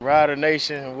Rider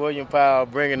Nation, William Powell,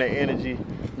 bringing the energy,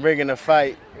 bringing the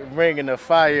fight, bringing the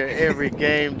fire every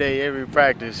game day, every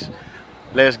practice.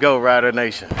 Let's go, Rider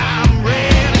Nation. I'm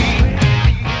ready.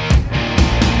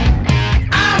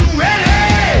 I'm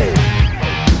ready.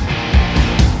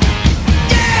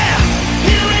 Yeah,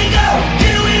 here we go.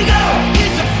 Here we go.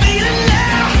 It's a feeling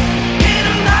now. Hit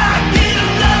 'em high, hit 'em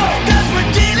low, 'cause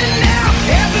we're dealing now.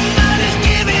 Everybody's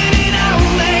giving it all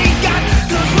they got,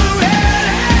 'cause we're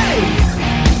ready.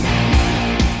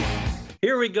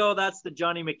 Here we go. That's the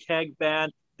Johnny McKeag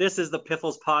Band. This is the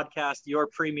Piffles Podcast, your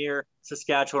premier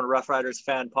Saskatchewan Roughriders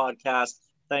fan podcast.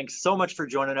 Thanks so much for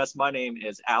joining us. My name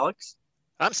is Alex.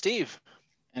 I'm Steve.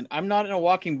 And I'm not in a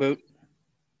walking boot.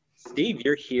 Steve,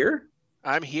 you're here?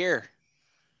 I'm here.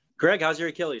 Greg, how's your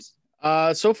Achilles?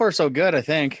 So far so good, I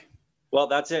think. Well,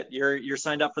 that's it. You're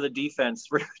signed up for the defense.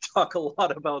 We're going to talk a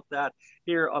lot about that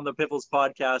here on the Piffles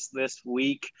Podcast this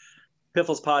week.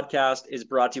 Piffles Podcast is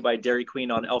brought to you by Dairy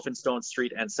Queen on Elphinstone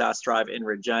Street and Sass Drive in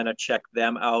Regina. Check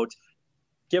them out.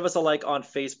 Give us a like on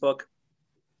Facebook.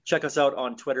 Check us out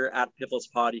on Twitter at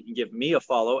PifflesPod. You can give me a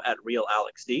follow at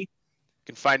RealAlexD. You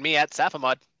can find me at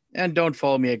Safamod. And don't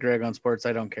follow me at Greg on Sports.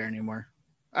 I don't care anymore.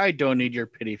 I don't need your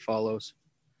pity follows.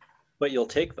 But you'll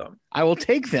take them. I will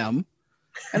take them,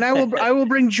 and I will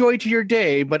bring joy to your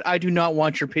day, but I do not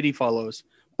want your pity follows.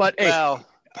 But hey, Well,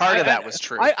 part of that was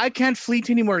true. I can't fleet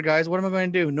anymore, guys. What am I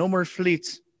going to do? No more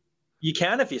fleets. You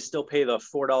can if you still pay the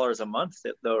 $4 a month,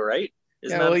 though, right?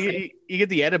 Isn't Yeah, that well, a thing? you get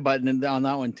the edit button on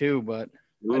that one too, but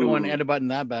I don't want an edit button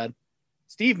that bad.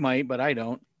 Steve might, but I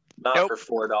don't. Not Nope.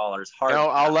 for $4. Hard. No,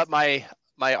 I'll let my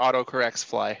autocorrects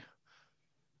fly.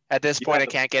 At this You point, have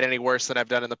it can't get any worse than I've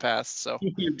done in the past. So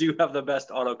You do have the best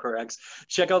autocorrects.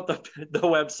 Check out the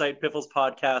website,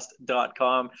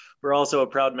 pifflespodcast.com. We're also a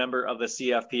proud member of the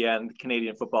CFPN, the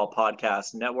Canadian Football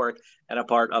Podcast Network, and a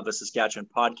part of the Saskatchewan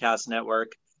Podcast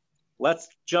Network. Let's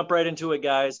jump right into it,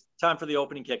 guys. Time for the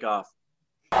opening kickoff.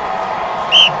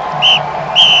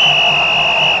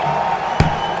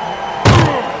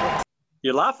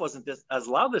 Your laugh wasn't as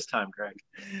loud this time, Greg.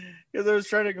 Because I was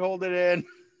trying to hold it in.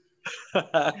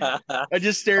 I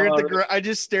just stared at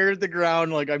the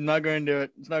ground like I'm not going to do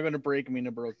it. It's not going to break me, and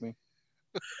it broke me.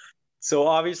 So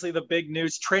obviously the big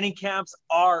news, training camps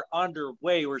are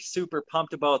underway. We're super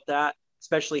pumped about that,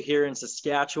 especially here in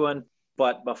Saskatchewan.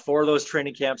 But before those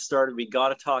training camps started, we got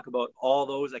to talk about all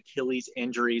those Achilles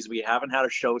injuries. We haven't had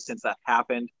a show since that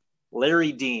happened.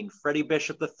 Larry Dean, Freddie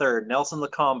Bishop III, Nelson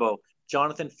Lacombo,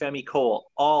 Jonathan Femi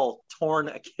Cole, all torn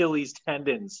Achilles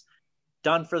tendons,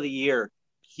 done for the year.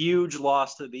 Huge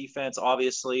loss to the defense,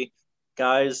 obviously.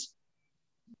 Guys,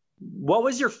 what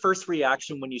was your first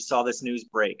reaction when you saw this news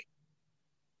break?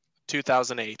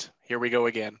 2008. Here we go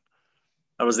again.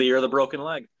 That was the year of the broken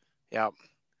leg. Yeah.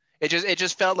 It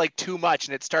just felt like too much.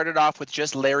 And it started off with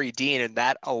just Larry Dean, and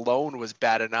that alone was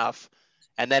bad enough.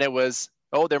 And then it was,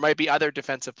 oh, there might be other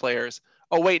defensive players.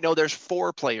 Oh, wait, no, there's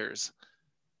 4 players.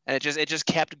 And it just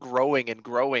kept growing and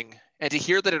growing. And to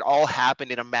hear that it all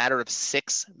happened in a matter of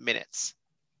 6 minutes.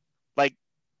 Like,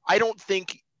 I don't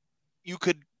think you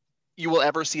will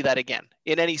ever see that again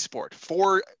in any sport.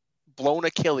 4 blown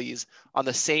Achilles on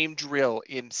the same drill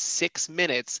in 6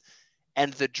 minutes,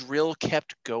 and the drill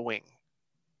kept going.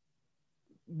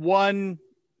 1,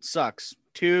 sucks.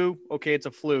 2, okay, it's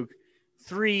a fluke.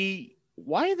 3,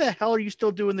 why the hell are you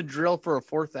still doing the drill for a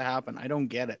 4th to happen? I don't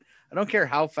get it. I don't care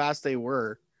how fast they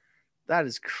were. That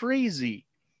is crazy.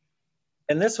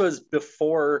 And this was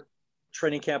before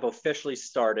training camp officially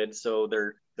started, so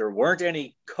there weren't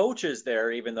any coaches there,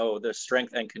 even though the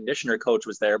strength and conditioner coach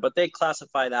was there, but they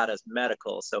classify that as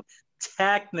medical, so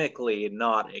technically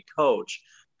not a coach.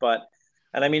 And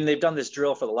I mean, they've done this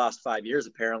drill for the last 5 years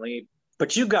apparently,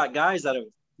 but you got guys that have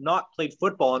not played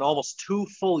football in almost 2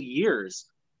 full years.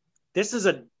 This is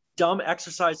a dumb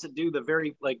exercise to do the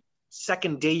very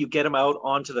second day you get them out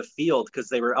onto the field, because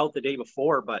they were out the day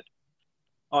before, but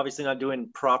obviously not doing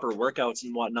proper workouts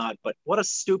and whatnot. But what a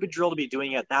stupid drill to be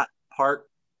doing at that part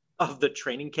of the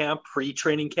training camp,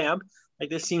 pre-training camp. Like,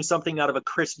 this seems something out of a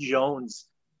Chris Jones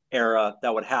era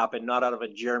that would happen, not out of a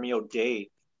Jeremy O'Day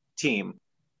team.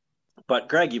 But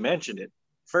Greg, you mentioned it.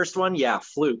 First one, yeah,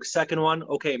 fluke. Second one,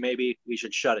 okay, maybe we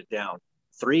should shut it down.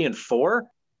 3 and 4,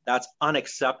 that's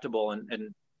unacceptable.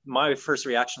 And my first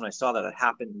reaction when I saw that it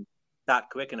happened that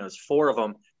quick, and it was 4 of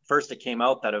them. First, it came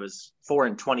out that it was 4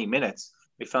 in 20 minutes.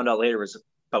 We found out later it was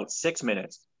about 6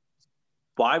 minutes.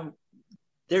 Why?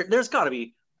 There's got to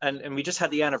be, and we just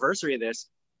had the anniversary of this,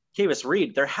 Kavis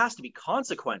Reed, there has to be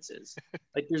consequences.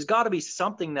 There's got to be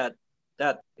something that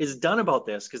is done about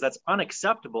this, because that's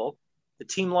unacceptable. The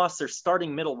team lost their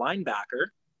starting middle linebacker.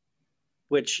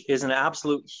 which is an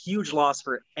absolute huge loss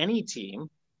for any team,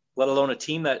 let alone a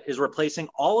team that is replacing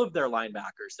all of their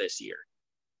linebackers this year.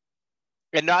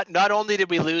 And not only did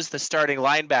we lose the starting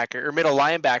linebacker or middle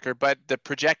linebacker, but the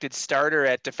projected starter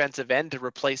at defensive end to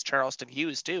replace Charleston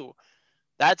Hughes too.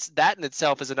 That in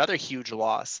itself is another huge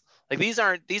loss. Like these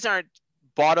aren't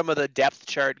bottom of the depth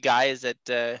chart guys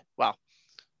that well,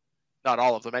 not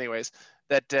all of them anyways,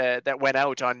 that went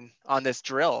out on this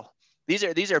drill.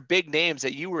 These are big names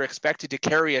that you were expected to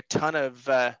carry a ton of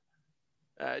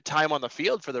time on the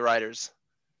field for the Riders.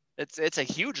 It's a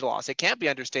huge loss. It can't be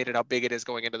understated how big it is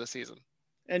going into the season.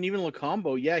 And even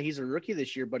Lacombo, yeah, he's a rookie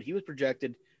this year, but he was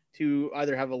projected to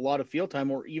either have a lot of field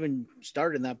time or even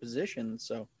start in that position.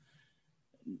 So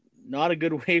not a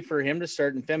good way for him to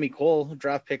start. And Femi Cole,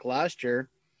 draft pick last year.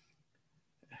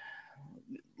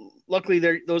 Luckily,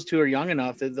 those two are young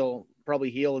enough that they'll probably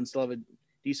heal and still have a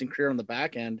decent career on the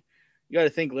back end. You got to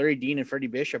think Larry Dean and Freddie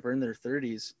Bishop are in their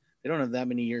 30s. They don't have that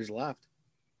many years left.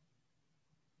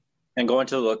 And going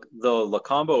to the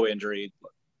Lacombo injury,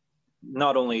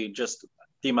 not only just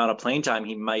the amount of playing time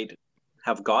he might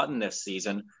have gotten this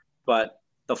season, but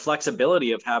the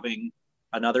flexibility of having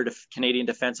another Canadian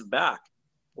defensive back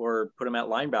or put him at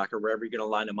linebacker, wherever you're going to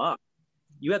line him up.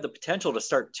 You had the potential to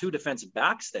start two defensive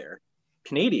backs there,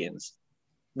 Canadians,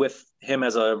 with him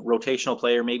as a rotational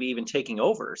player, maybe even taking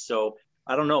over. So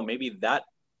I don't know, maybe that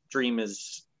dream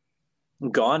is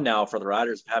gone now for the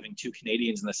Riders, having two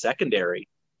Canadians in the secondary.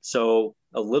 So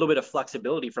a little bit of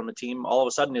flexibility from the team all of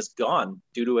a sudden is gone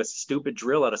due to a stupid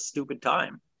drill at a stupid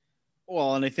time.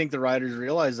 Well, and I think the Riders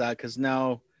realize that because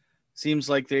now seems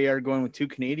like they are going with two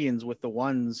Canadians with the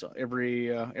ones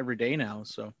every day now.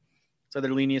 So it's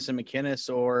either Linus and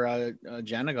McInnes or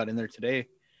Jana got in there today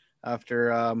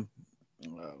after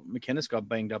McInnes got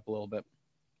banged up a little bit.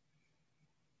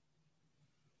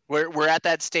 We're at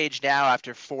that stage now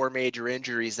after 4 major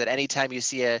injuries that anytime you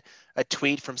see a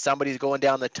tweet from somebody going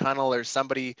down the tunnel or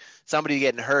somebody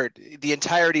getting hurt, the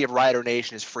entirety of Rider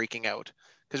Nation is freaking out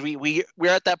because we're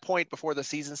at that point before the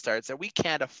season starts that we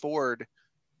can't afford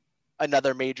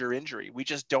another major injury. We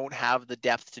just don't have the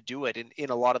depth to do it in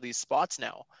a lot of these spots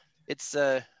now. It's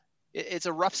a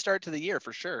rough start to the year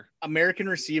for sure. American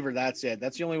receiver, that's it.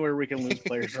 That's the only way we can lose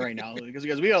players right now because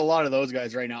we got a lot of those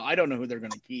guys right now. I don't know who they're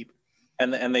going to keep.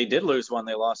 And they did lose one.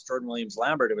 They lost Jordan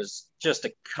Williams-Lambert. It was just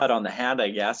a cut on the hand, I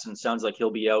guess, and sounds like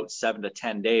he'll be out 7 to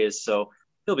 10 days. So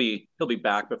he'll be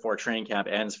back before training camp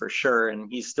ends for sure. And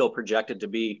he's still projected to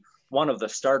be one of the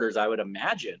starters, I would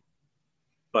imagine.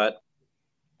 But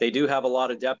they do have a lot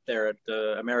of depth there at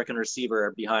the American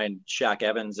receiver behind Shaq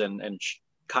Evans and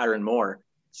Kyron Moore.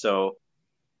 So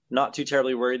not too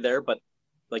terribly worried there. But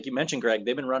like you mentioned, Greg,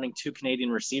 they've been running 2 Canadian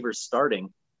receivers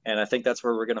starting. And I think that's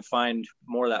where we're going to find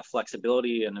more of that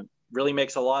flexibility. And it really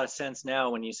makes a lot of sense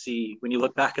now when you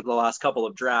look back at the last couple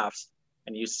of drafts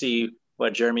and you see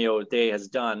what Jeremy O'Day has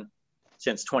done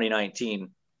since 2019,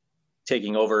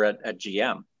 taking over at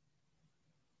GM.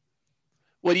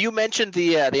 Well, you mentioned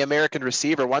the American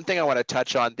receiver. One thing I want to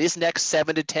touch on, these next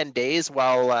 7 to 10 days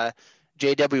while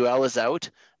JWL is out,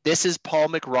 this is Paul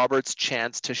McRoberts'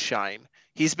 chance to shine.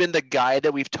 He's been the guy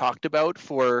that we've talked about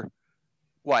for,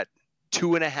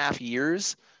 2.5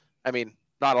 years. I mean,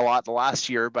 not a lot the last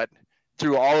year, but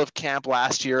through all of camp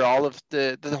last year, all of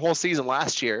the whole season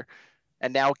last year,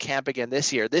 and now camp again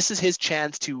this year. This is his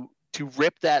chance to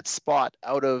rip that spot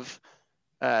out of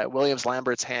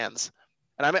Williams-Lambert's hands.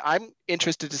 And I'm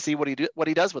interested to see what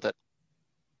he does with it.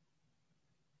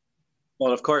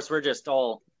 Well, of course, we're just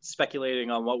all speculating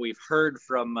on what we've heard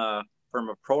from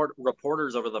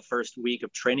reporters over the first week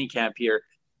of training camp here.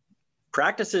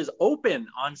 Practice is open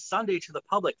on Sunday to the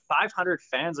public. 500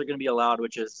 fans are going to be allowed,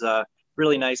 which is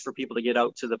really nice for people to get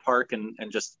out to the park and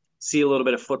just see a little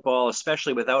bit of football,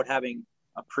 especially without having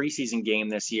a preseason game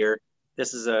this year.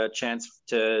 This is a chance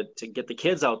to get the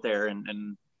kids out there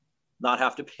and not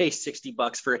have to pay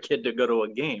 $60 for a kid to go to a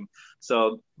game.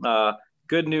 So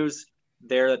good news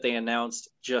there that they announced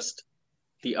when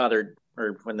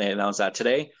they announced that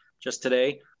today.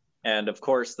 And of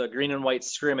course, the green and white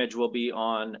scrimmage will be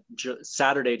on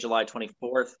Saturday, July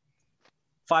 24th.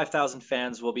 5,000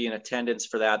 fans will be in attendance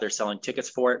for that. They're selling tickets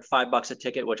for it, $5 a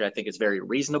ticket, which I think is very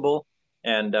reasonable.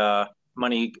 And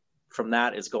money from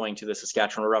that is going to the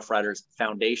Saskatchewan Roughriders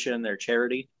Foundation, their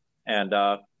charity. And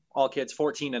all kids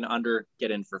 14 and under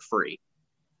get in for free.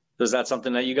 So is that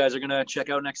something that you guys are going to check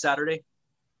out next Saturday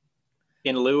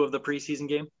in lieu of the preseason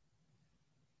game?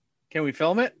 Can we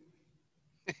film it?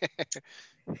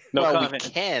 No well, comment. We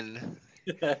can.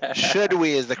 Should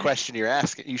we is the question you're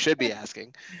asking. You should be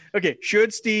asking. Okay.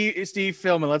 Should Steve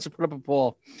film it? Let's put up a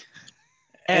poll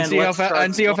and see how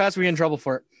fast we get in trouble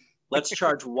for it. let's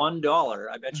charge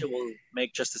 $1. I bet you we'll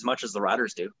make just as much as the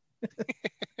Riders do.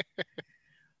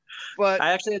 But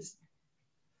I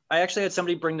actually had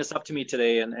somebody bring this up to me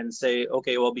today and say,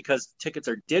 okay, well, because tickets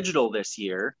are digital this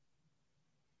year,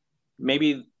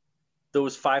 maybe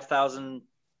those 5,000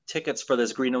 tickets for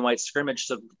this green and white scrimmage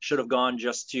should have gone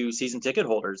just to season ticket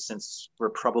holders, since we're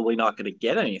probably not going to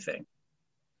get anything.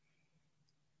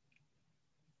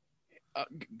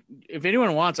 if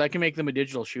anyone wants, I can make them a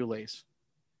digital shoelace.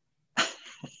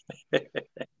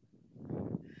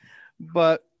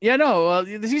 But yeah, no,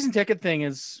 the season ticket thing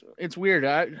it's weird.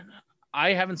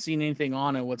 I haven't seen anything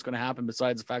on it. What's going to happen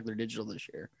besides the fact they're digital this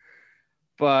year?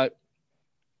 But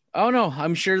I don't know.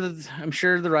 I'm sure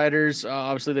the Riders,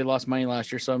 obviously they lost money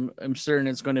last year, so I'm certain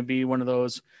it's going to be one of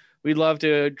those. We'd love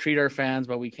to treat our fans,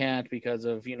 but we can't because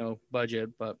of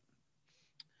budget. But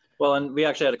well, and we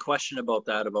actually had a question about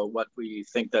that, about what we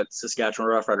think that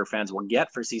Saskatchewan Roughrider fans will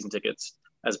get for season tickets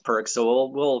as perks. So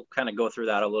we'll kind of go through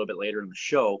that a little bit later in the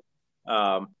show.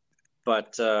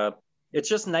 But it's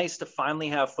just nice to finally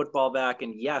have football back.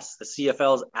 And yes, the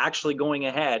CFL is actually going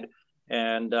ahead.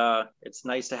 And it's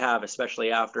nice to have,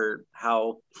 especially after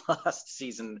how last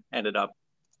season ended up.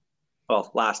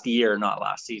 Well, last year, not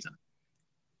last season.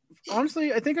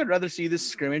 Honestly, I think I'd rather see this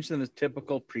scrimmage than a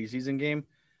typical preseason game.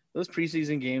 Those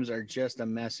preseason games are just a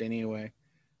mess anyway.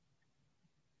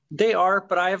 They are,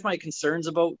 but I have my concerns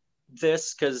about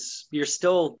this because you're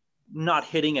still not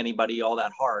hitting anybody all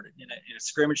that hard in a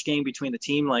scrimmage game between the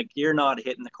team. Like, you're not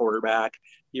hitting the quarterback.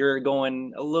 You're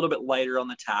going a little bit lighter on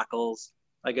the tackles.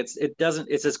 Like,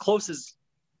 it's as close as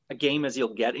a game as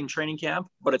you'll get in training camp,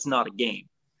 but it's not a game.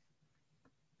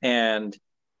 And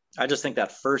I just think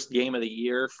that first game of the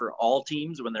year for all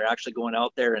teams, when they're actually going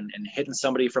out there and hitting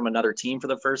somebody from another team for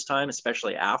the first time,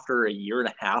 especially after a year and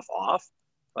a half off,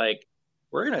 like,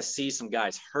 we're going to see some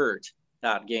guys hurt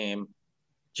that game,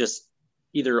 just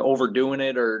either overdoing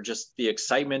it or just the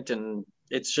excitement. And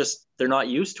it's just, they're not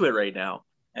used to it right now.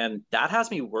 And that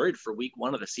has me worried for week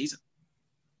 1 of the season.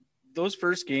 Those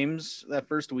first games, that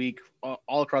first week,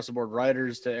 all across the board,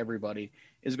 Riders to everybody,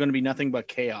 is going to be nothing but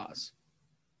chaos.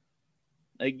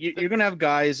 Like, you're going to have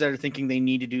guys that are thinking they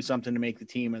need to do something to make the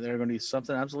team, and they're going to do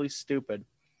something absolutely stupid.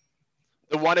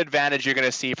 The one advantage you're going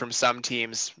to see from some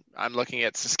teams, I'm looking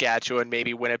at Saskatchewan,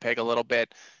 maybe Winnipeg a little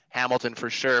bit, Hamilton for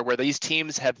sure, where these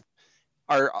teams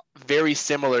are very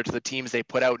similar to the teams they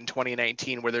put out in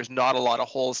 2019, where there's not a lot of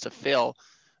holes to fill.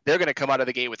 They're going to come out of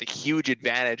the gate with a huge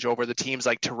advantage over the teams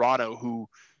like Toronto, who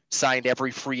signed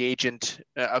every free agent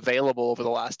available over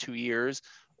the last 2 years,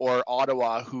 or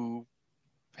Ottawa, who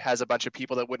has a bunch of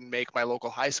people that wouldn't make my local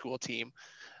high school team.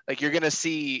 Like, you're going to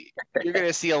see a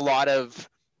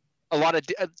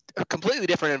completely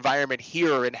different environment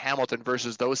here in Hamilton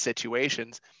versus those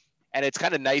situations. And it's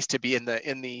kind of nice to be in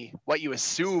the what you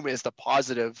assume is the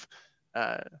positive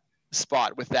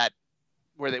spot with that,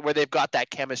 where they've got that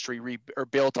chemistry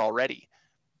built already.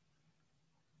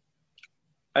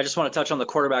 I just want to touch on the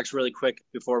quarterbacks really quick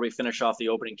before we finish off the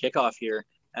opening kickoff here.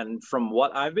 And from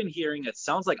what I've been hearing, it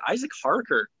sounds like Isaac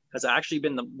Harker has actually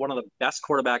been one of the best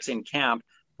quarterbacks in camp.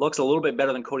 Looks a little bit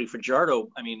better than Cody Fajardo.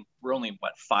 I mean, we're only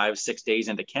 5-6 days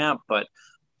into camp, but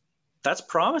that's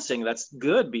promising. That's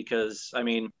good because, I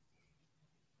mean,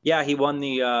 yeah, he won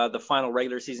the final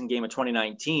regular season game of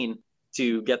 2019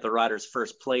 to get the Riders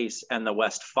first place and the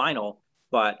West final,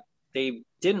 but they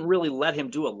didn't really let him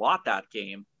do a lot that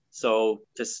game. So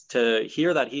to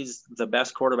hear that he's the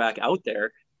best quarterback out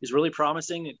there is really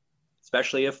promising,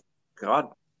 especially if, God,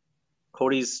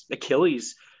 Cody's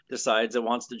Achilles decides it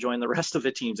wants to join the rest of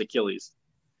the team's Achilles.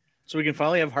 So we can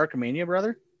finally have Harkamania,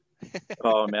 brother?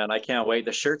 Oh, man, I can't wait.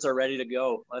 The shirts are ready to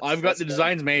go. I've got the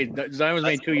designs made. The design was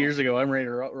made 2 years ago. I'm ready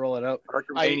to roll it out.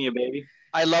 Harkamania, baby.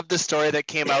 I love the story that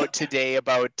came out today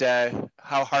about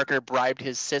how Harker bribed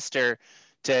his sister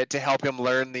to help him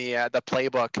learn the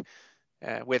playbook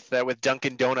with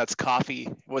Dunkin' Donuts coffee.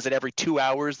 Was it every 2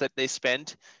 hours that they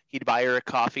spent? He'd buy her a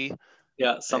coffee.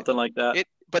 Yeah, something like that.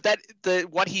 But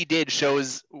what he did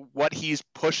shows what he's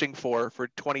pushing for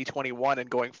 2021 and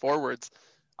going forwards.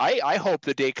 I hope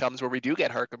the day comes where we do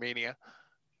get Harkamania.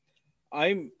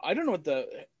 I don't know what the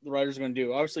Riders are going to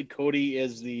do. Obviously, Cody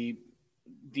is the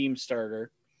deemed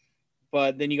starter,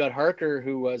 but then you got Harker,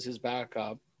 who was his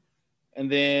backup,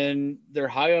 and then they're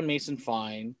high on Mason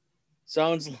Fine.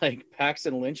 Sounds like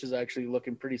Paxton Lynch is actually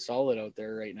looking pretty solid out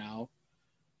there right now.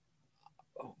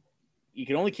 You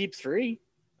can only keep 3.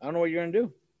 I don't know what you're going to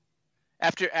do.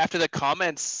 After the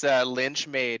comments Lynch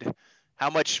made, how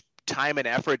much time and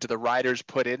effort do the Riders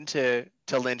put into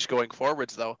Lynch going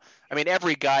forwards, though? I mean,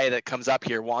 every guy that comes up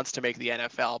here wants to make the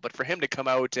NFL, but for him to come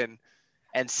out and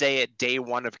and say it day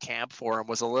one of camp for him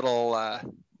was a little.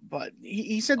 But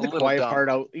he said A the little quiet dumb. part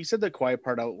out. He said the quiet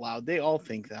part out loud. They all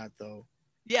think that though.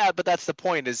 Yeah, but that's the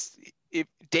point. Is if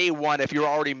day one, if you're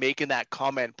already making that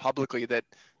comment publicly that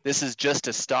this is just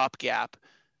a stopgap,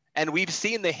 and we've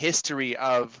seen the history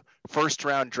of first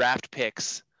round draft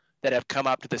picks that have come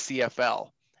up to the CFL,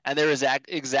 and there is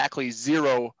exactly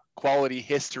zero quality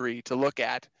history to look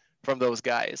at from those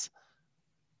guys.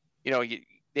 You know,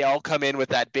 they all come in with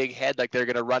that big head like they're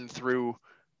going to run through,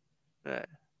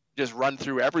 just run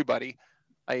through everybody.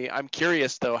 I'm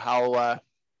curious though how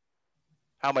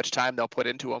much time they'll put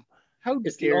into them. How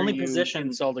It's the dare only you position-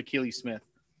 insult Achilles Smith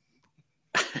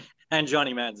And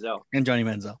Johnny Manziel. and Johnny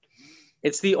Manziel?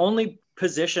 It's the only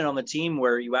position on the team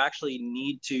where you actually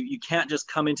need to, you can't just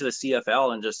come into the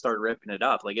CFL and just start ripping it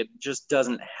up. Like, it just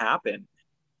doesn't happen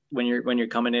when you're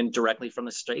coming in directly from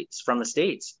the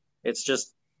states. It's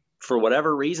just, for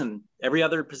whatever reason, every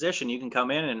other position you can come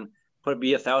in and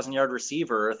be a 1,000-yard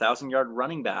receiver or a 1,000-yard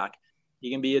running back.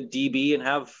 You can be a DB and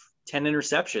have 10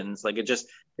 interceptions. Like,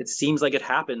 it seems like it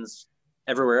happens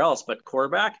everywhere else, but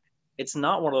quarterback, it's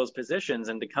not one of those positions.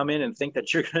 And to come in and think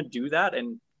that you're going to do that,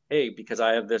 and hey, because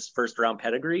I have this first round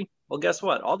pedigree, well, guess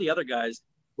what? All the other guys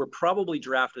were probably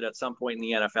drafted at some point in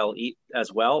the NFL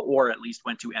as well, or at least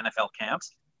went to NFL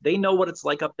camps. They know what it's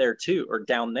like up there too, or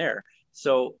down there.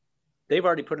 So they've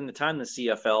already put in the time in the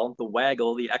CFL, the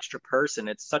waggle, the extra person.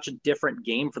 It's such a different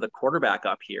game for the quarterback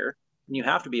up here. And you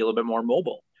have to be a little bit more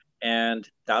mobile. And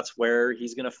that's where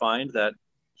he's going to find that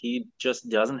he just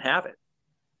doesn't have it.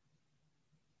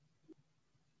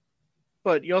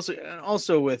 But you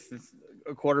also with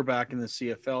a quarterback in the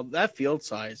CFL, that field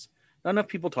size, not enough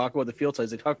people talk about the field size.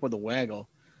 They talk about the waggle,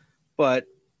 but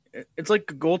it's like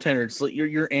a goaltender. It's like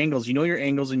your angles. You know your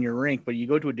angles in your rink, but you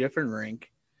go to a different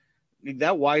rink.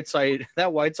 That wide side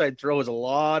throw is a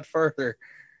lot further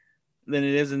than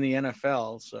it is in the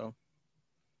NFL. So,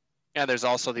 And there's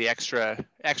also the extra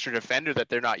defender that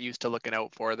they're not used to looking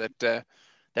out for. That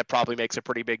probably makes a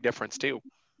pretty big difference too.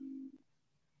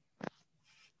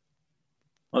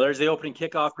 Well, there's the opening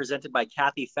kickoff presented by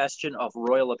Kathy Festian of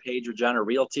Royal LePage Regina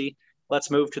Realty.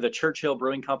 Let's move to the Churchill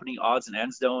Brewing Company odds and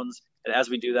end zones. And as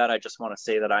we do that, I just want to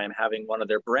say that I am having one of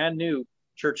their brand new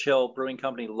Churchill Brewing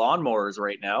Company lawnmowers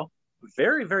right now.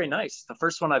 Very, very nice. The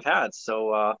first one I've had.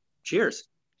 So cheers.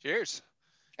 Cheers.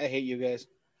 I hate you guys.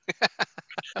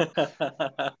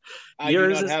 I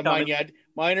Yours do not is have coming mine yet.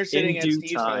 Mine are sitting at due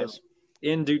Steve's time. house.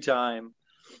 In due time.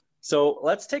 So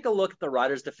let's take a look at the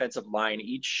Riders' defensive line.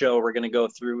 Each show, we're going to go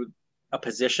through a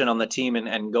position on the team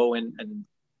and go in and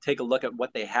take a look at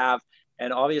what they have.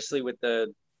 And obviously with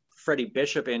the Freddie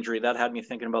Bishop injury, that had me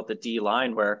thinking about the D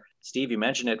line where, Steve, you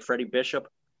mentioned it, Freddie Bishop,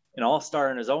 an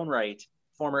all-star in his own right,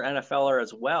 former NFLer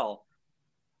as well.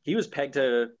 He was pegged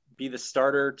to be the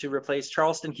starter to replace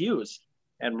Charleston Hughes.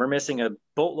 And we're missing a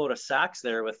boatload of sacks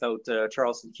there without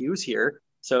Charleston Hughes here.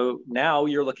 So now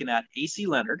you're looking at AC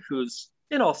Leonard, who's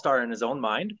an all-star in his own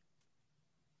mind.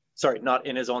 Sorry, not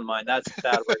in his own mind. That's a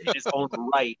bad word. In his own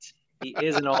right. He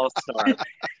is an all-star.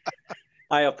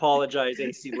 I apologize,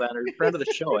 AC Leonard. Friend of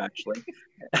the show, actually.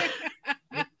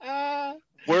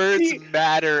 Words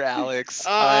matter, Alex.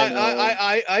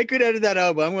 I could edit that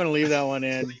out, but I'm going to leave that one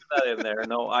in. Leave that in there.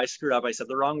 No, I screwed up. I said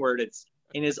the wrong word. It's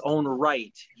in his own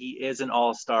right. He is an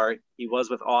all-star. He was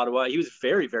with Ottawa. He was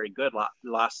very, very good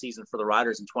last season for the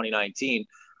Riders in 2019.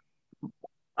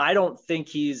 I don't think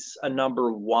he's a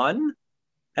number one,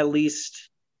 at least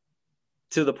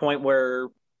to the point where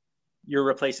you're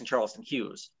replacing Charleston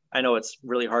Hughes. I know it's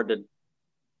really hard to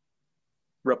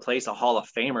replace a Hall of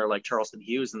Famer like Charleston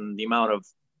Hughes and the amount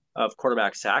of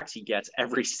quarterback sacks he gets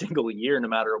every single year, no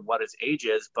matter what his age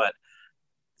is. But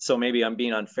so maybe I'm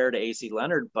being unfair to AC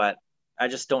Leonard, but I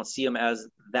just don't see him as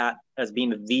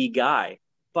being the guy.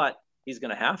 But he's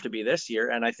going to have to be this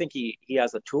year. And I think he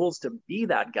has the tools to be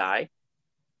that guy.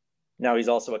 Now he's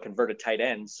also a converted tight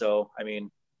end. So, I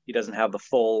mean, he doesn't have the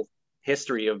full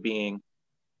history of being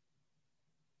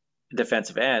a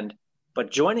defensive end,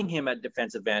 but joining him at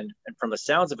defensive end, and from the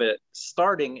sounds of it,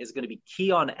 starting is going to be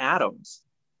Keon Adams,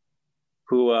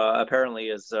 who apparently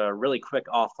is really quick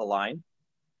off the line.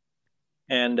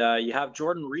 And you have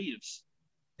Jordan Reeves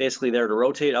basically there to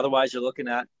rotate. Otherwise, you're looking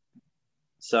at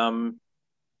some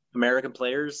American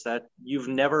players that you've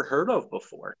never heard of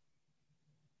before.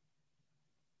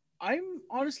 I'm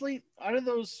honestly, out of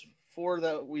those four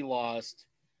that we lost,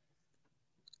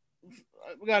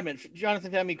 we got to admit,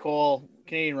 Jonathan Femi Cole,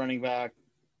 Canadian running back,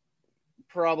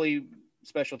 probably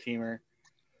special teamer.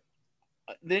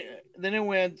 Then it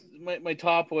went, my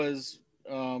top was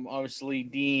obviously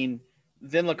Dean,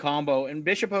 then Lacombo, and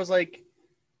Bishop. I was like,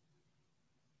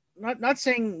 not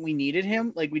saying we needed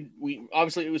him. Like we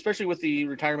obviously, especially with the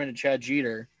retirement of Chad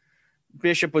Jeter,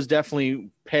 Bishop was definitely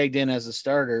pegged in as a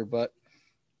starter, but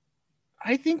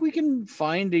I think we can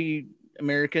find a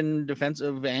American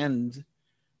defensive end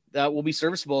that will be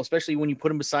serviceable, especially when you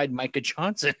put him beside Micah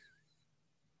Johnson.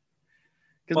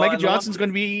 Because Micah Johnson's going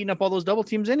to be eating up all those double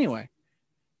teams anyway.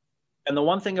 And the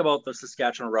one thing about the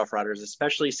Saskatchewan Roughriders,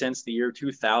 especially since the year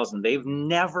 2000, they've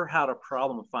never had a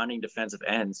problem finding defensive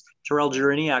ends. Terrell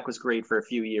Juriniak was great for a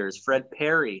few years. Fred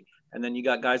Perry. And then you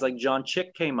got guys like John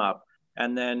Chick came up.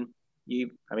 And then you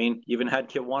even had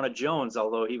Kiwana Jones,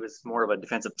 although he was more of a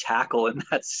defensive tackle in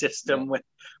that system with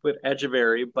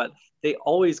Echeverry. But they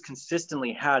always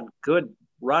consistently had good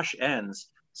rush ends.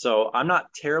 So I'm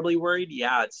not terribly worried.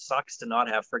 Yeah, it sucks to not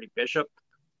have Freddie Bishop,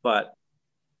 but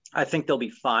I think they'll be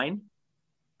fine.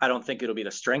 I don't think it'll be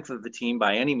the strength of the team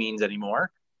by any means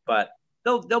anymore, but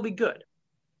they'll be good.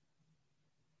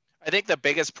 I think the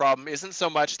biggest problem isn't so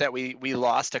much that we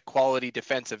lost a quality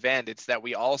defensive end. It's that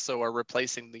we also are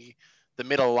replacing the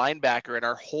middle linebacker in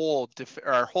our whole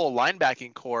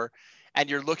linebacking core. And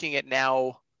you're looking at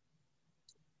now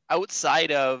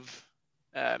outside of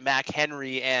Mac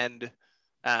Henry and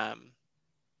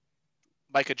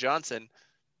Micah Johnson,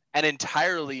 an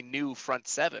entirely new front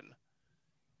seven.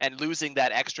 And losing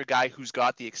that extra guy who's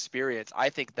got the experience, I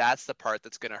think that's the part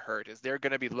that's going to hurt. Is they're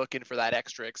going to be looking for that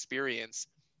extra experience,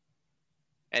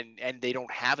 and they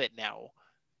don't have it now.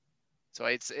 So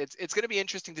it's going to be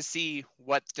interesting to see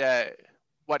what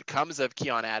comes of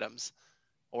Keon Adams,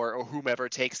 or whomever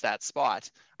takes that spot.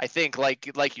 I think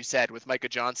like you said, with Micah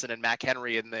Johnson and Mac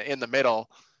Henry in the middle,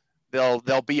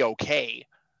 they'll be okay,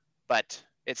 but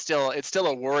it's still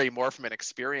a worry more from an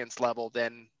experience level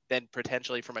than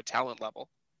potentially from a talent level.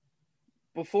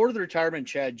 Before the retirement,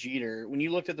 Chad Jeter, when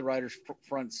you looked at the Riders'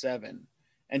 front seven,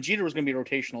 and Jeter was going to be a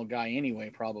rotational guy anyway,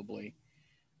 probably.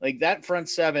 Like that front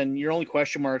seven, your only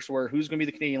question marks were who's going to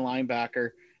be the Canadian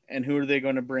linebacker and who are they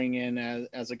going to bring in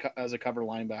as a cover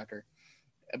linebacker.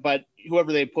 But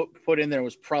whoever they put in there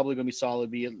was probably going to be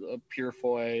solid, be it a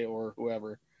Purefoy or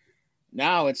whoever.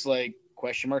 Now it's like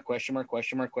question mark, question mark,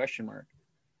 question mark, question mark.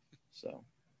 So.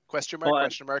 Question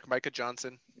mark, Micah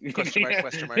Johnson. Question mark,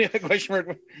 question mark. Yeah, question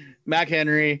mark, Mac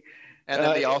Henry. And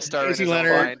then the all-star in his own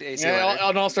mind, AC Leonard.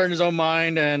 An all-star in his own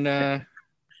mind. And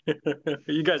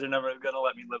you guys are never going to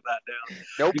let me live that down.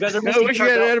 Nope. You guys are I wish you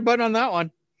had a button on that one.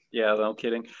 Yeah, no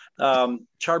kidding.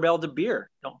 Charbel DeBeer,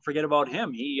 don't forget about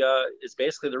him. He is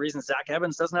basically the reason Zach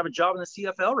Evans doesn't have a job in the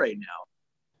CFL right now.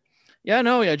 Yeah,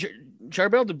 no, yeah.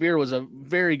 Charbel DeBeer was a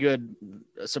very good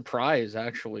surprise,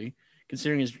 actually,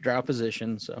 considering his draft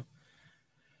position. So,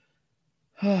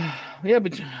 yeah,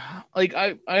 but like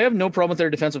I have no problem with their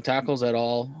defensive tackles at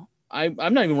all. I'm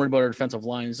not even worried about our defensive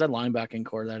line. It's that linebacking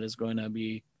core that is going to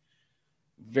be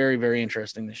very, very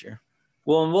interesting this year.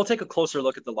 Well, and we'll take a closer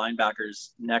look at the linebackers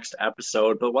next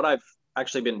episode. But what I've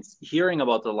actually been hearing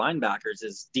about the linebackers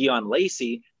is Dion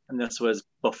Lacey, and this was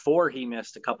before he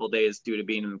missed a couple of days due to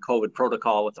being in the COVID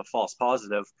protocol with a false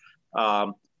positive.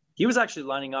 He was actually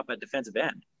lining up at defensive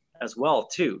end as well,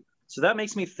 too. So that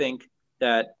makes me think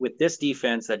that with this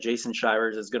defense that Jason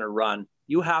Shivers is going to run,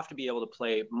 you have to be able to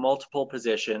play multiple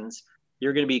positions.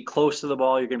 You're going to be close to the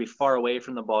ball. You're going to be far away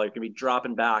from the ball. You're going to be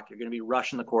dropping back. You're going to be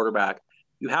rushing the quarterback.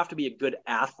 You have to be a good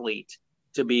athlete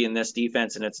to be in this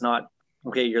defense. And it's not,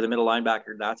 okay, you're the middle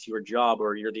linebacker, that's your job,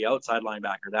 or you're the outside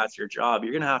linebacker, that's your job.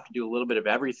 You're going to have to do a little bit of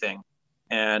everything.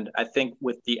 And I think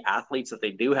with the athletes that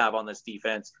they do have on this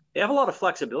defense, they have a lot of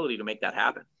flexibility to make that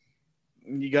happen.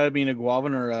 You got to be an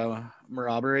Iguavan or a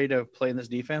Marabere to play in this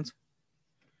defense.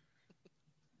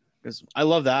 Because I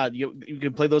love that. You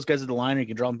can play those guys at the line, or you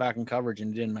can draw them back in coverage,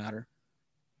 and it didn't matter.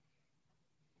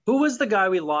 Who was the guy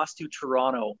we lost to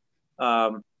Toronto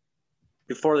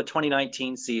before the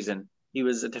 2019 season? He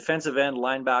was a defensive end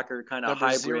linebacker, kind of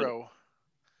hybrid. 0.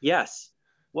 Yes.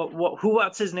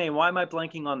 What's his name? Why am I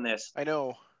blanking on this? I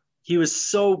know. He was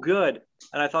so good,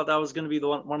 and I thought that was going to be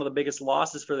one of the biggest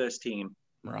losses for this team.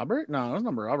 Robert? No, it was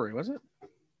not Robert, was it?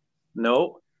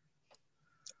 No.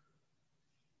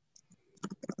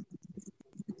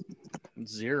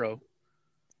 0.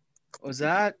 Was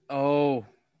that? Oh.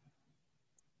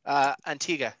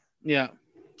 Antigua. Yeah.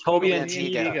 Toby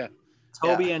Antigua.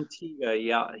 Toby Antigua.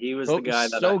 Yeah, he was the guy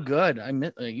that. So good.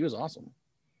 He was awesome.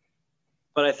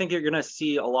 But I think you're going to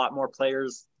see a lot more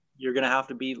players. You're going to have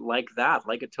to be like that,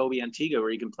 like a Toby Antigua,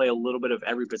 where you can play a little bit of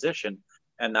every position.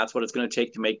 And that's what it's going to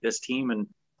take to make this team.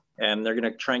 And they're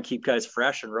going to try and keep guys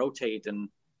fresh and rotate. And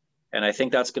I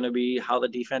think that's going to be how the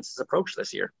defense is approached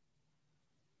this year.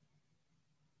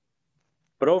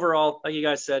 But overall, like you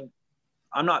guys said,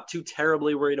 I'm not too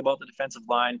terribly worried about the defensive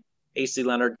line. AC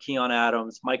Leonard, Keon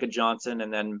Adams, Micah Johnson,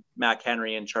 and then Mac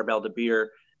Henry and Charbel DeBeer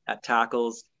at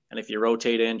tackles. And if you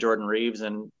rotate in Jordan Reeves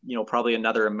and, probably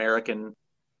another American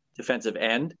defensive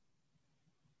end,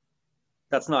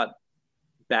 that's not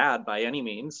bad by any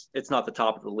means. It's not the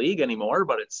top of the league anymore,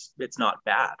 but it's not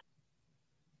bad.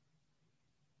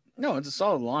 No, it's a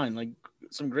solid line. Like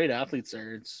some great athletes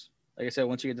there. It's like I said,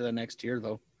 once you get to the next tier,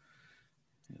 though.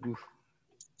 Oof.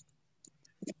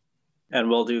 And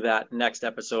we'll do that next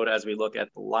episode as we look at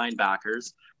the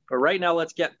linebackers. But right now,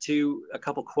 let's get to a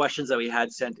couple questions that we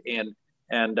had sent in.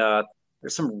 And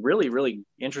there's some really, really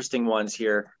interesting ones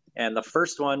here. And the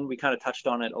first one, we kind of touched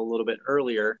on it a little bit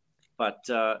earlier, but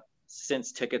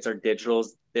since tickets are digitals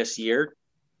this year,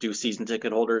 do season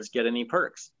ticket holders get any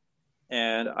perks?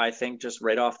 And I think just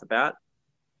right off the bat,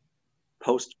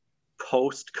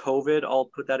 post-COVID, I'll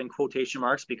put that in quotation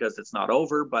marks because it's not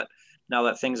over, but now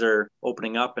that things are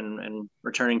opening up and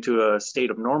returning to a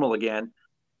state of normal again,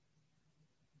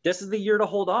 this is the year to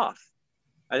hold off.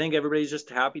 I think everybody's just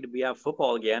happy to have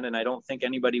football again, and I don't think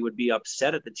anybody would be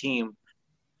upset at the team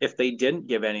if they didn't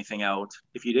give anything out,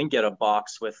 if you didn't get a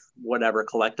box with whatever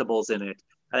collectibles in it.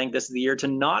 I think this is the year to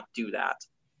not do that,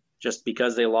 just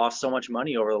because they lost so much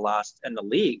money and the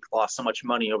league lost so much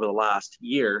money over the last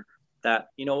year that,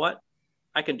 you know what,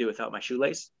 I can do without my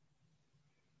shoelace.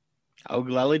 I'll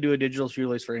gladly do a digital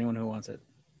shoelace for anyone who wants it.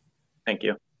 Thank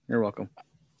you. You're welcome.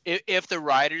 If the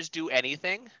Riders do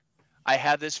anything, I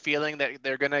have this feeling that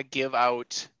they're going to give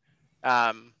out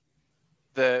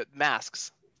the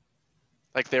masks,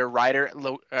 like their Rider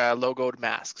logoed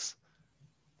masks,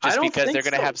 just because they're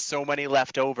going to have so many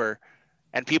left over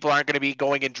and people aren't going to be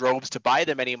going in droves to buy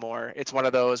them anymore. It's one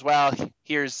of those, well,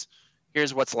 here's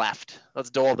what's left. Let's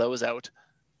dole those out.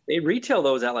 They retail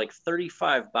those at like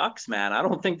 $35, man. I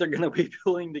don't think they're going to be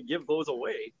willing to give those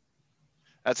away.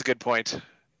 That's a good point.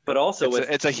 But also,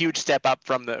 it's a huge step up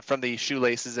from the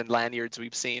shoelaces and lanyards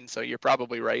we've seen. So you're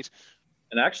probably right.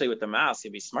 And actually, with the masks,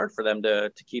 it'd be smart for them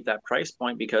to keep that price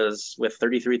point, because with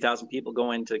 33,000 people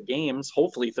going to games,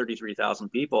 hopefully 33,000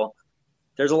 people,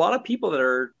 there's a lot of people that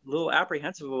are a little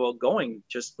apprehensive about going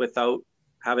just without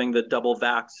having the double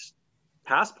vax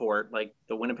passport like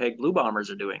the Winnipeg Blue Bombers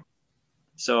are doing.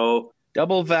 So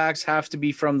double vax have to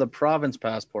be from the province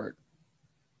passport.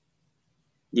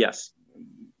 Yes.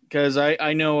 Because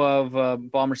I know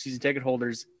of Bomber season ticket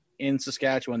holders in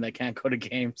Saskatchewan that can't go to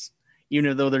games,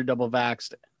 even though they're double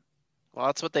vaxxed. Well,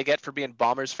 that's what they get for being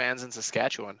Bombers fans in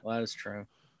Saskatchewan. Well, that is true.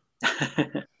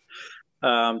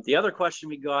 The other question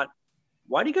we got,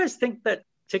 why do you guys think that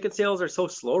ticket sales are so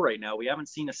slow right now? We haven't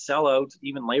seen a sellout.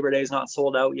 Even Labor Day is not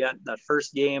sold out yet. That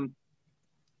first game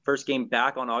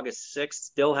back on August 6th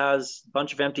still has a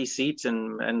bunch of empty seats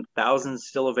and thousands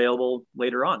still available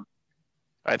later on.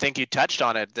 I think you touched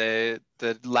on it. The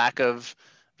lack of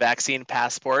vaccine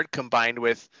passport combined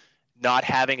with not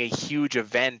having a huge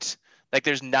event. Like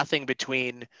there's nothing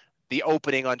between the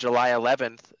opening on July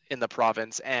 11th in the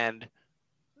province and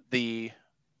the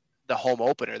home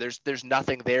opener. There's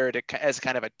nothing there as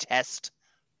kind of a test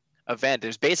event.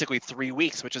 There's basically 3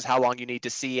 weeks, which is how long you need to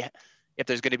see if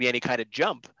there's going to be any kind of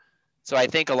jump. So I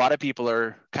think a lot of people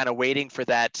are kind of waiting for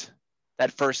that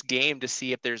first game to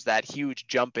see if there's that huge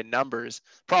jump in numbers.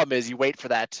 Problem is you wait for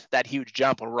that huge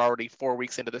jump when we're already 4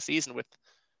 weeks into the season with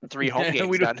 3 home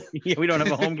games done. Yeah, we don't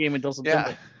have a home game until September.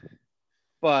 Yeah.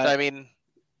 But so, I mean,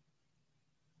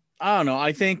 I don't know.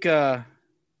 I think they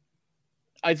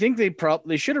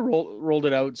should have rolled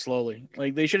it out slowly.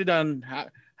 Like they should have done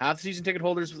half the season ticket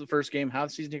holders for the first game, half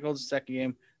the season ticket holders for the second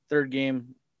game, third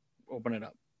game, open it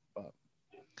up.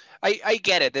 I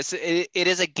get it. It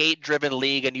is a gate-driven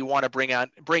league, and you want to bring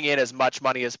in as much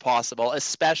money as possible,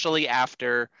 especially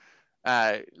after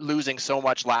losing so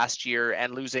much last year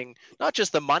and losing not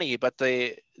just the money but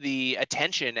the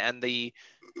attention and the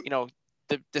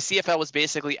CFL was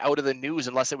basically out of the news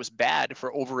unless it was bad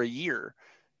for over a year.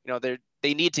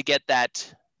 They need to get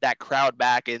that crowd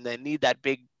back, and they need that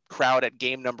big crowd at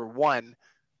game number 1.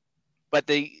 But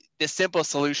the simple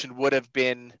solution would have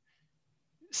been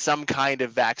some kind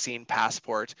of vaccine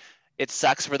passport. It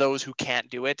sucks for those who can't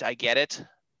do it. I get it.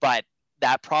 But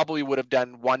that probably would have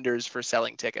done wonders for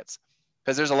selling tickets,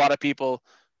 because there's a lot of people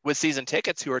with season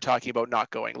tickets who are talking about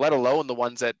not going, let alone the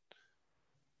ones that,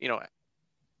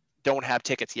 don't have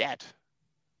tickets yet.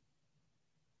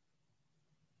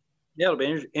 Yeah, it'll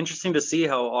be interesting to see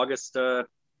how August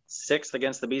 6th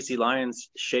against the BC Lions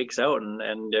shakes out,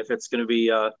 and if it's going to be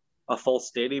a full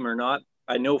stadium or not.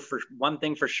 I know for one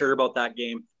thing for sure about that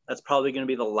game, that's probably going to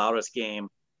be the loudest game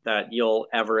that you'll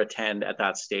ever attend at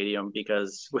that stadium,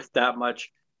 because with that much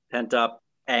pent up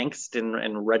angst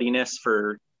and readiness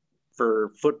for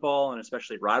for football and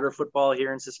especially Rider football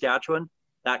here in Saskatchewan,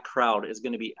 that crowd is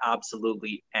going to be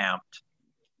absolutely amped.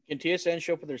 Can TSN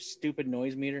show up with their stupid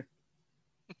noise meter?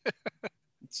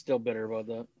 It's still bitter about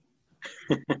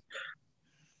that.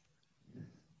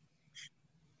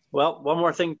 Well, one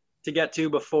more thing to get to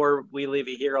before we leave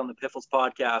you here on the Piffles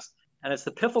podcast, and it's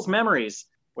the Piffles memories,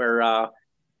 where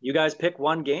you guys pick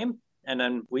one game and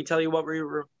then we tell you what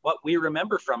we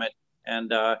remember from it.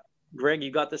 And Greg,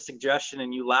 you got the suggestion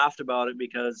and you laughed about it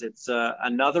because it's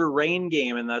another rain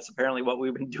game, and that's apparently what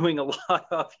we've been doing a lot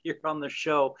of here on the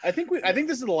show. I think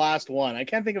this is the last one. I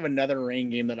can't think of another rain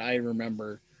game that I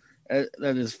remember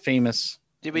that is famous.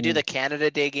 Did we do the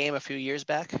Canada Day game a few years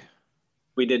back?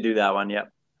 We did do that one, yeah.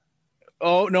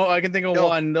 Oh no, I can think of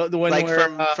one. The one like where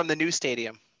from the new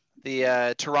stadium,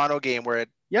 the Toronto game where it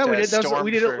we did. stormed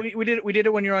We did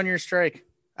it when you're on your strike.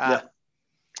 Yeah.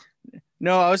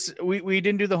 No, we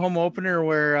didn't do the home opener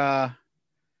where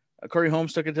Corey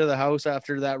Holmes took it to the house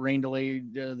after that rain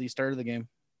delayed the start of the game.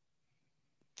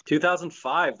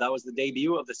 2005, that was the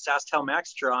debut of the SaskTel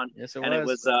Maxtron. Yes, it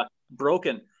was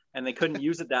broken, and they couldn't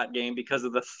use it that game because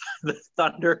of the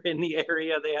thunder in the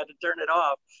area. They had to turn it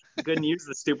off. They couldn't use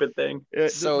the stupid thing.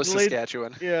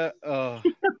 Saskatchewan. Yeah.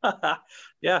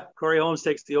 Yeah, Corey Holmes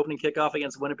takes the opening kickoff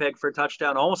against Winnipeg for a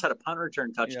touchdown. Almost had a punt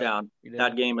return touchdown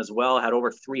that game as well. Had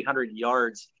over 300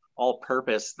 yards all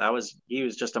purpose. He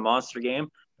was just a monster game,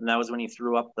 and that was when he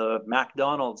threw up the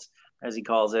McDonald's, as he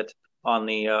calls it, on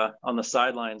the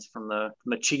sidelines from the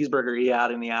cheeseburger he had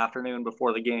in the afternoon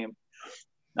before the game.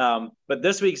 But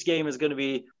this week's game is going to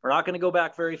be, we're not going to go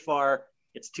back very far.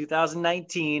 It's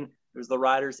 2019. There's the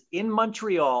Riders in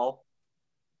Montreal,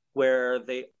 where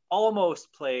they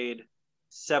almost played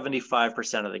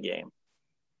 75% of the game.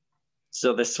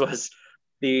 So this was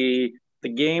the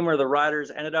game where the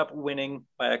Riders ended up winning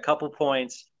by a couple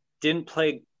points, didn't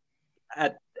play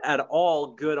at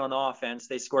all good on offense.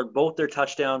 They scored both their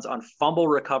touchdowns on fumble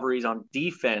recoveries on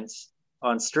defense,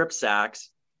 on strip sacks,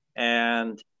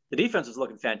 and the defense was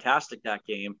looking fantastic that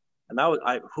game. And that was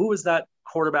who was that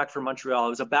quarterback for Montreal? It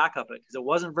was a backup because it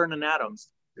wasn't Vernon Adams.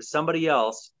 There's somebody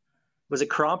else. Was it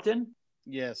Crompton?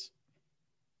 Yes.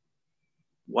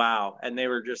 Wow. And they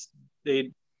were just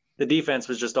the defense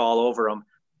was just all over them.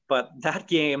 But that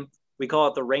game, we call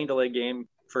it the rain delay game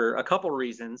for a couple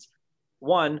reasons.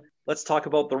 One, let's talk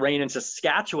about the rain in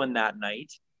Saskatchewan that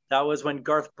night. That was when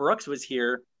Garth Brooks was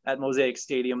here at Mosaic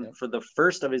Stadium for the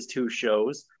first of his two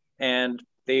shows. And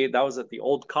that was at the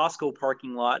old Costco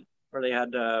parking lot where they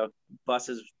had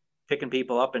buses picking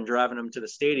people up and driving them to the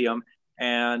stadium.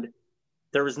 And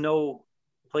there was no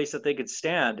place that they could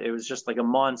stand. It was just like a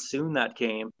monsoon that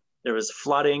came. There was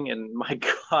flooding, and my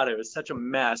God, it was such a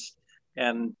mess.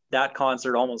 And that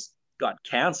concert almost got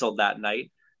canceled that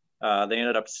night. They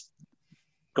ended up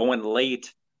going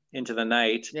late into the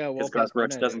night. Yeah, well, Garth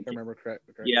Brooks doesn't. Remember correct.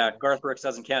 Yeah, Garth Brooks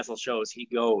doesn't cancel shows; he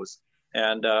goes.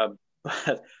 And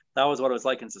but that was what it was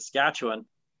like in Saskatchewan.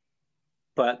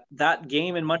 But that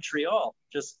game in Montreal,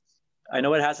 I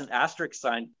know it has an asterisk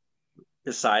sign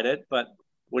beside it, but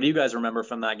what do you guys remember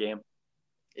from that game?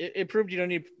 It proved you don't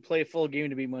need to play a full game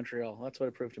to beat Montreal. That's what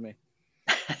it proved to me.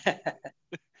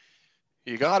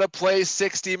 You got to play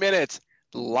 60 minutes.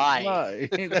 Lie.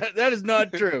 That is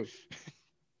not true.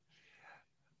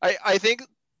 I think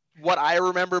what I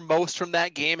remember most from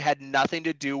that game had nothing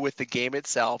to do with the game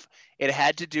itself. It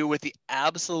had to do with the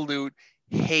absolute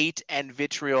hate and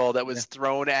vitriol that was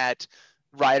thrown at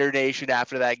Rider Nation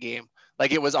after that game.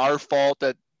 Like it was our fault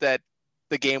that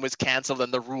the game was canceled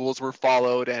and the rules were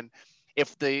followed, and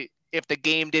if the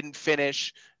game didn't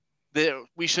finish,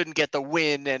 we shouldn't get the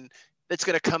win, and it's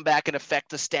going to come back and affect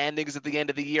the standings at the end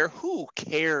of the year. Who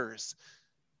cares?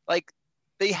 Like,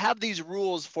 they have these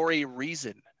rules for a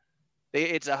reason.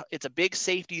 It's a big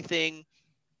safety thing.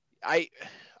 I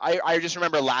just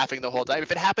remember laughing the whole time.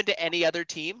 If it happened to any other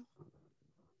team,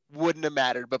 wouldn't have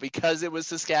mattered. But because it was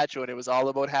Saskatchewan, it was all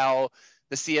about how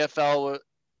the CFL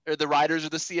or the Riders are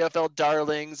the CFL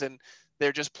darlings and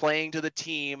they're just playing to the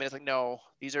team. And it's like, no,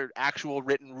 these are actual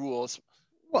written rules.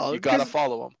 Well, you got to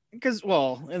follow them. Because,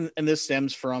 and this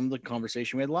stems from the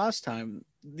conversation we had last time.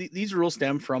 These rules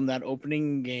stem from that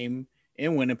opening game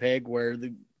in Winnipeg where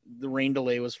the rain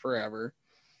delay was forever.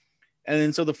 And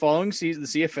then so the following season, the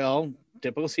CFL,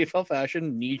 typical CFL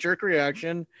fashion, knee-jerk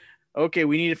reaction. Okay,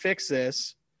 we need to fix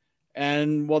this.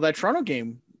 And that Toronto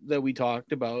game that we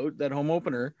talked about, that home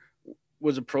opener,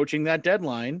 was approaching that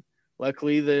deadline.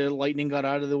 Luckily, the Lightning got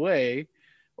out of the way,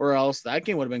 or else that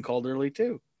game would have been called early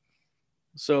too.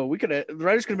 So the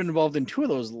Riders could have been involved in two of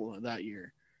those that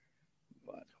year.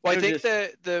 Well, I It was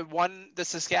think the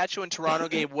Saskatchewan Toronto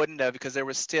game wouldn't have, because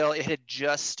it had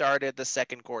just started the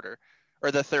second quarter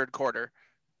or the third quarter.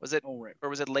 Was it, Oh, right. or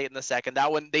was it late in the second?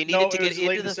 That one they needed No, to it get was late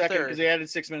into in the the second third. because they added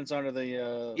 6 minutes onto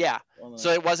the. Yeah. on the- So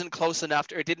it wasn't close enough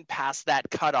or it didn't pass that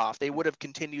cutoff. They would have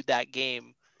continued that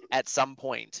game at some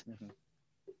point.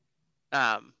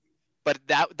 But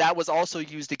that was also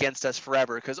used against us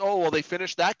forever, because they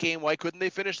finished that game. Why couldn't they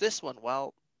finish this one?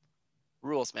 Well,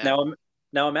 rules, man.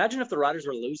 Now imagine if the Riders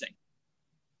were losing.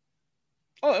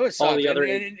 Oh, it was All sucked. the other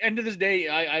And to this day,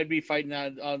 I'd be fighting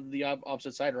that on the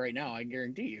opposite side right now. I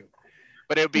guarantee you.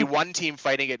 But it would be one team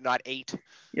fighting it, not 8.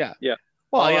 Yeah. Yeah.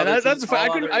 Well, All yeah, other that's teams- the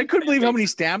fact. all other I couldn't believe how fan many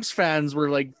bases. Stamps fans were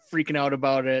like freaking out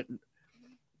about it,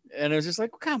 and it was just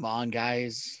like, come on,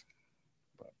 guys.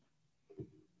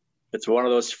 It's one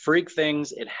of those freak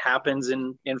things. It happens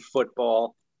in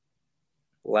football.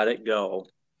 Let it go.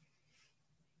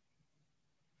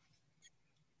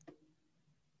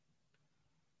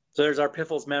 So there's our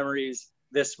Piffles memories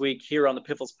this week here on the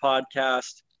Piffles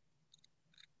podcast.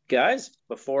 Guys,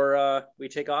 before we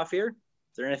take off here,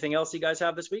 is there anything else you guys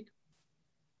have this week?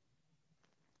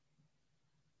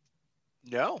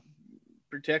 No.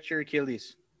 Protect your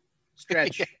Achilles.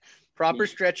 Stretch. Proper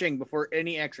stretching before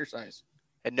any exercise.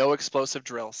 And no explosive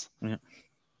drills. And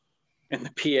the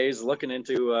PA is looking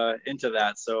into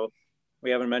that, so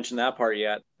we haven't mentioned that part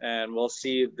yet. And we'll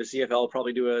see. The CFL will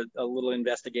probably do a little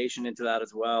investigation into that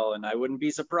as well. And I wouldn't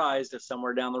be surprised if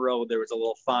somewhere down the road there was a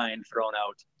little fine thrown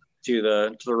out to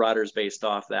the Riders based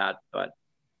off that. But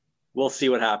we'll see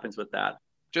what happens with that.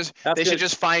 They should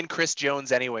just find Chris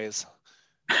Jones anyways.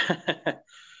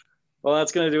 Well,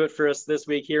 that's going to do it for us this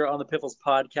week here on the Piffles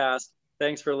podcast.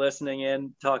 Thanks for listening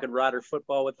in, talking Rider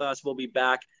football with us. We'll be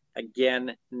back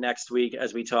again next week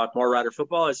as we talk more Rider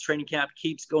football as training camp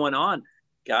keeps going on.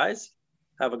 Guys,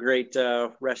 have a great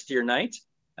rest of your night.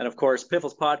 And of course,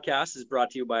 Piffles podcast is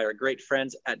brought to you by our great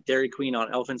friends at Dairy Queen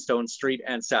on Elphinstone Street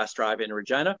and Sass Drive in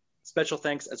Regina. Special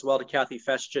thanks as well to Kathy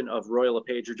Festian of Royal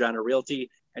LePage Regina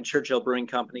Realty and Churchill Brewing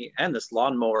Company, and this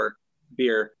lawnmower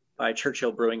beer by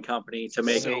Churchill Brewing Company to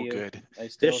make So good.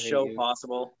 this show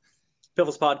possible.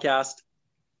 Piffles podcast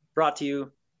brought to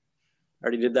you.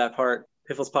 Already did that part.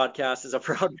 Piffles podcast is a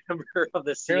proud member of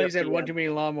the Apparently, he's had one CFPN. too many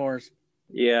lawnmowers.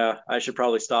 Yeah, I should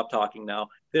probably stop talking now.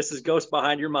 This is Ghost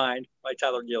Behind Your Mind by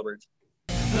Tyler Gilbert.